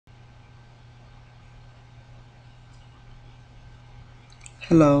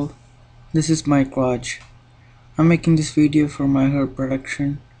Hello, this is Mike Raj. I'm making this video for my herb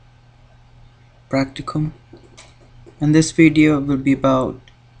production practicum, and this video will be about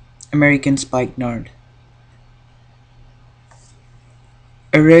American Spikenard.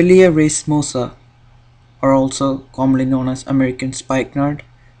 Aralia racemosa, or also commonly known as American Spikenard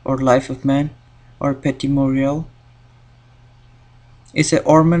or Life of Man or Petit morel, is an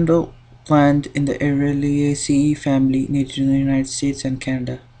ornamental plant in the Araliaceae family native to the United States and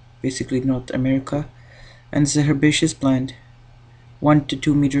Canada, basically North America, and it's a herbaceous plant, 1 to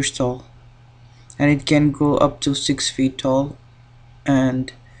 2 meters tall, and it can grow up to 6 feet tall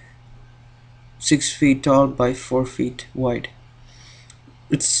and 6 feet tall by 4 feet wide.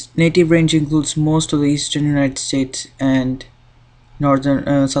 Its native range includes most of the eastern United States and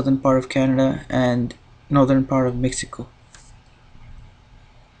southern part of Canada and northern part of Mexico.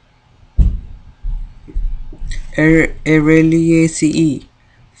 Araliaceae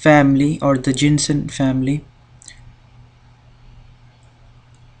family, or the ginseng family.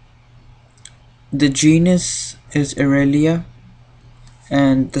 The genus is Aralia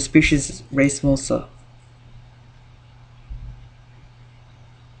and the species is Racemosa.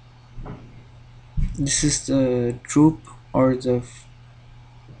 This is the drupe or the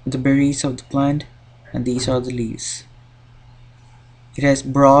berries of the plant, and these are the leaves. It has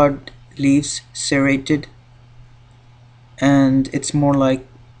broad leaves, serrated, and it's more like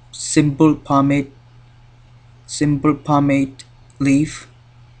simple palmate leaf,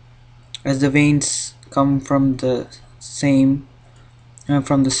 as the veins come from the same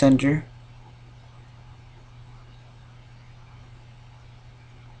from the center.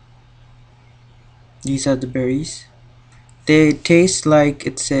 These are the berries. They taste like,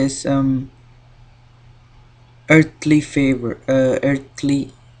 it says, earthly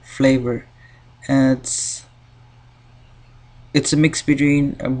flavor. And it's a mix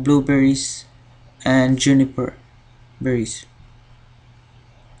between blueberries and juniper berries.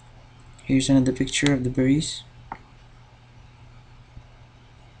 Here's another picture of the berries.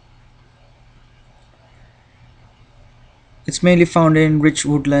 It's mainly found in rich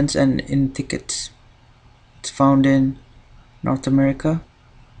woodlands and in thickets. It's found in North America.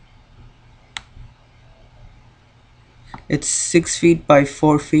 It's 6 feet by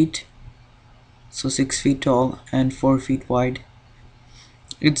 4 feet, so 6 feet tall and 4 feet wide.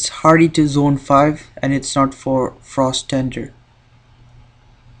 It's hardy to zone 5 and it's not for frost tender.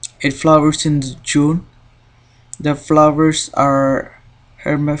 It flowers in June. The flowers are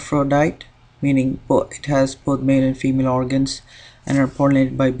hermaphrodite, meaning it has both male and female organs and are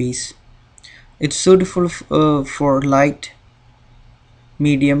pollinated by bees. It's suitable for light,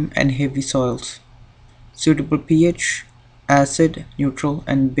 medium and heavy soils. Suitable pH, acid, neutral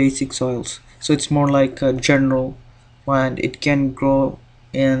and basic soils. So it's more like a general plant. It can grow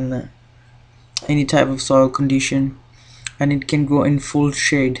in any type of soil condition, and it can grow in full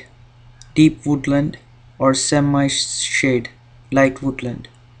shade, deep woodland or semi-shade, light woodland.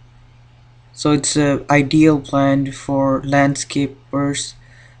 So it's a ideal plant for landscapers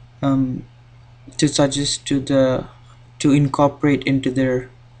to suggest to incorporate into their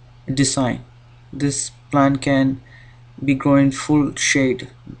design. This plant can be grown in full shade.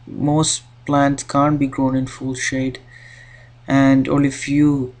 Most plants can't be grown in full shade, and only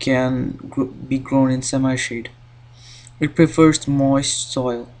few can be grown in semi-shade. It prefers moist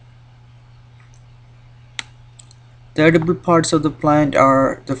soil. The edible parts of the plant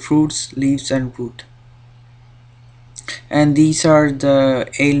are the fruits, leaves and root. And these are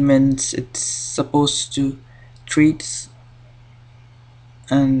the ailments it's supposed to treat,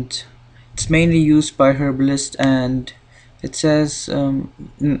 and it's mainly used by herbalists. And it says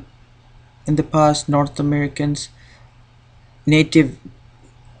in the past North Americans, native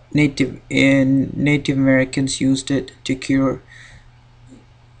Native Americans used it to cure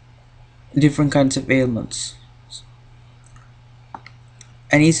different kinds of ailments.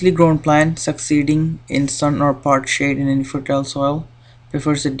 An easily grown plant succeeding in sun or part shade in any fertile soil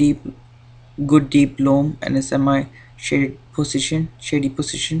prefers a good deep loam and a semi-shady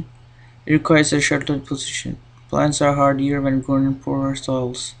position. It requires a sheltered position. Plants are hardier when grown in poorer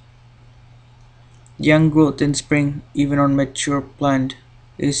soils. Young growth in spring, even on mature plant,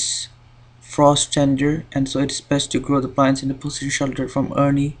 is frost tender, and so it is best to grow the plants in a position sheltered from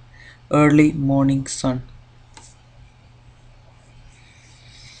early morning sun.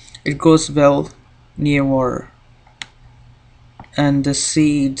 It grows well near water, and the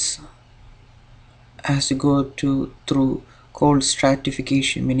seeds has to go through cold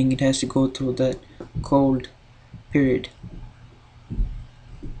stratification, meaning it has to go through that cold period.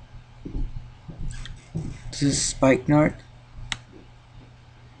 This is spikenard.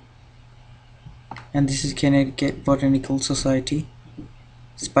 And this is Connecticut Botanical Society.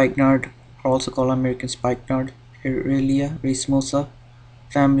 Spikenard, or also called American Spikenard. Aralia, Racemosa,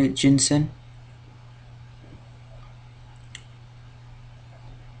 family ginseng.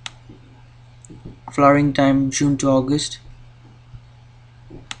 Flowering time June to August.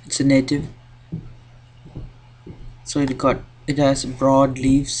 It's a native, so it has broad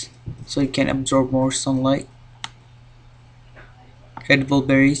leaves, so it can absorb more sunlight. Edible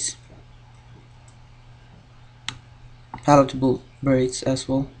berries, palatable berries as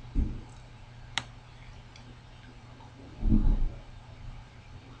well.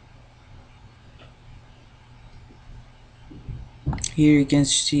 Here you can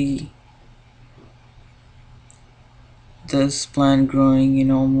see this plant growing in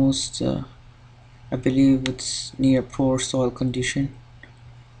almost, I believe it's near poor soil condition.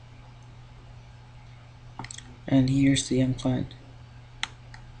 And here's the young plant.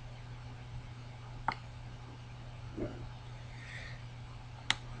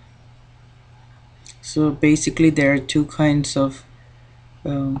 So basically there are two kinds of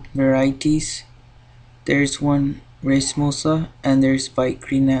varieties. There's one Racemosa and there's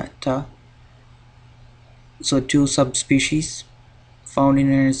Spikrinata. So two subspecies found in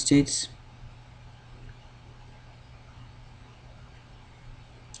the United States.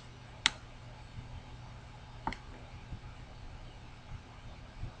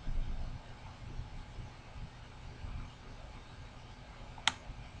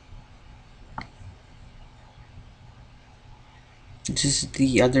 This is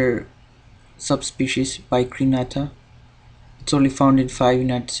the other subspecies Spikrinata. It's only found in five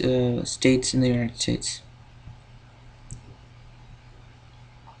United states in the United States.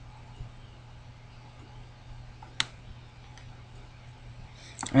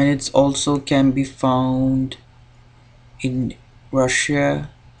 And it's also can be found in Russia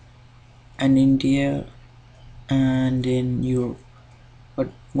and India and in Europe, but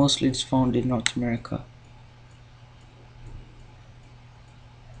mostly it's found in North America.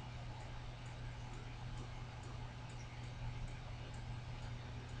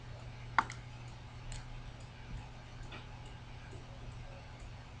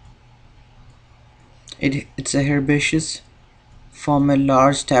 It's a herbaceous, form a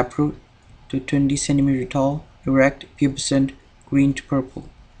large taproot to 20 centimeter tall, erect, pubescent, green to purple.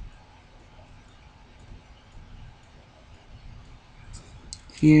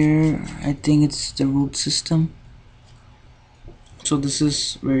 Here I think it's the root system. So this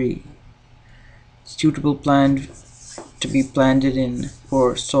is very suitable plant to be planted in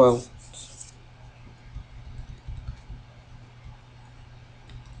poor soil.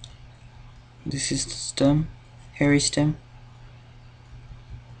 This is the stem, hairy stem,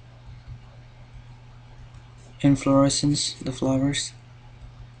 inflorescence, the flowers.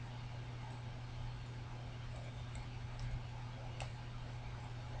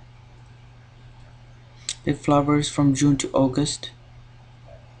 It flowers from June to August.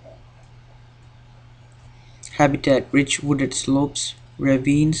 Habitat rich wooded slopes,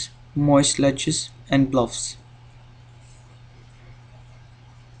 ravines, moist ledges, and bluffs.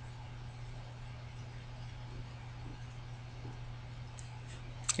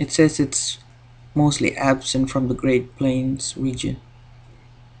 It says it's mostly absent from the Great Plains region.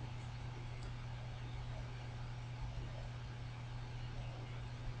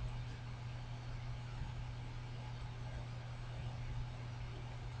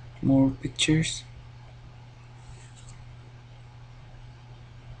 More pictures.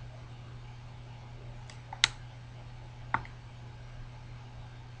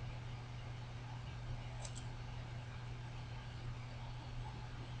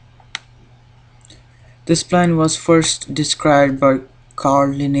 This plant was first described by Carl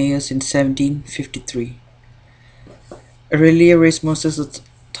Linnaeus in 1753. Aralia racemosa is a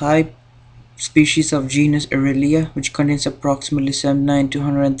type species of genus Aralia, which contains approximately 79 to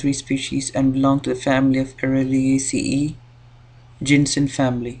 103 species and belong to the family of Araliaceae, ginseng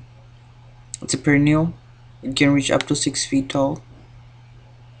family. It's a perennial. It can reach up to 6 feet tall.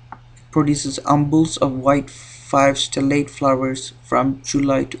 It produces umbels of white 5 stellate flowers from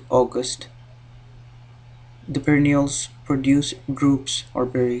July to August. The perennials produce drupes or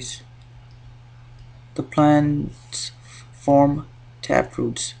berries. The plants form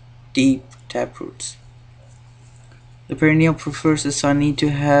taproots, deep taproots. The perennial prefers a sunny to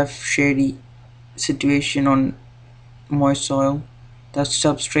half shady situation on moist soil. The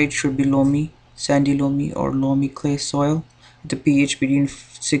substrate should be loamy, sandy loamy or loamy clay soil with a pH between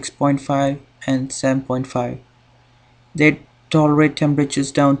 6.5 and 7.5. They tolerate temperatures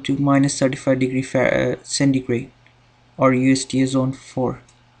down to -35 degree centigrade or USDA zone 4.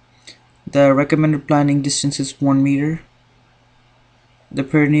 The recommended planting distance is 1 meter. The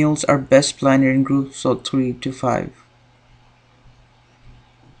perennials are best planted in groups of 3 to 5.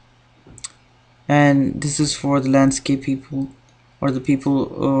 And this is for the landscape people, or the people,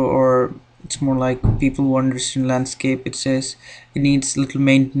 or it's more like people who understand landscape. It says it needs little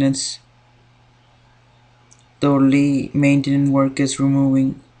maintenance. The only maintenance work is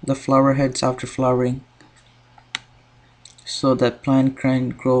removing the flower heads after flowering, so that plant can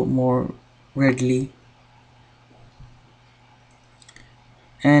grow more readily.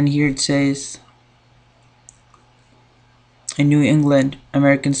 And here it says, in New England,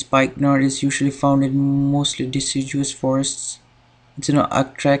 American spikenard is usually found in mostly deciduous forests. It's an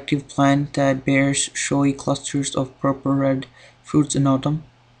attractive plant that bears showy clusters of purple-red fruits in autumn.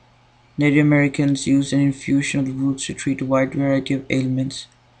 Native Americans used an infusion of the roots to treat a wide variety of ailments,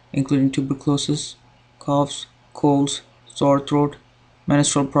 including tuberculosis, coughs, colds, sore throat,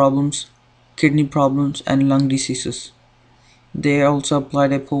 menstrual problems, kidney problems, and lung diseases. They also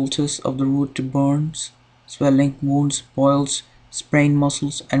applied a poultice of the root to burns, swelling, wounds, boils, sprained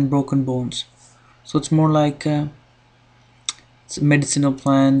muscles, and broken bones. So it's more like it's a medicinal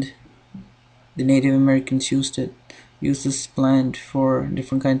plant. The Native Americans used this plant for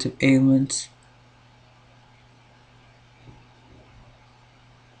different kinds of ailments.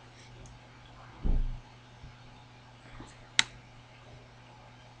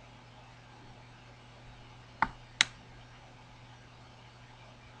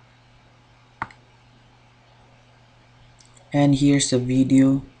 And here's a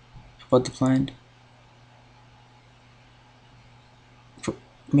video about the plant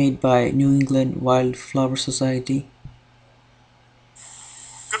made by New England Wildflower Society.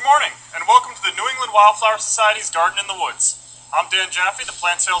 Good morning, and welcome to the New England Wildflower Society's Garden in the Woods. I'm Dan Jaffe, the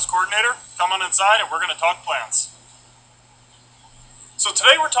plant sales coordinator. Come on inside and we're going to talk plants. So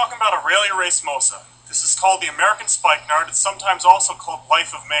today we're talking about Aralia racemosa. This is called the American spikenard. It's sometimes also called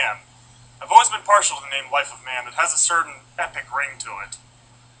Life of Man. I've always been partial to the name Life of Man. It has a certain epic ring to it.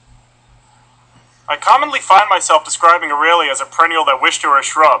 I commonly find myself describing Aralia as a perennial that wished it were a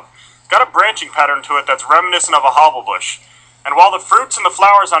shrub. It's got a branching pattern to it that's reminiscent of a hobblebush. And while the fruits and the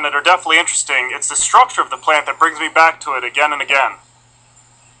flowers on it are definitely interesting, it's the structure of the plant that brings me back to it again and again.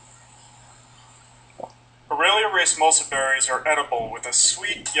 Aralia racemosa berries are edible with a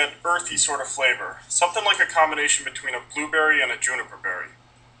sweet yet earthy sort of flavor, something like a combination between a blueberry and a juniper berry.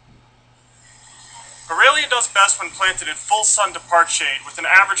 Aralia does best when planted in full sun to part shade with an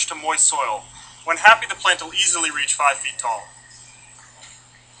average to moist soil. When happy, the plant will easily reach 5 feet tall.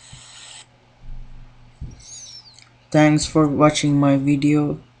 Thanks for watching my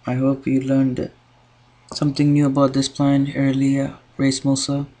video. I hope you learned something new about this plant, Aralia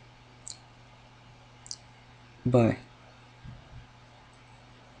racemosa. Bye.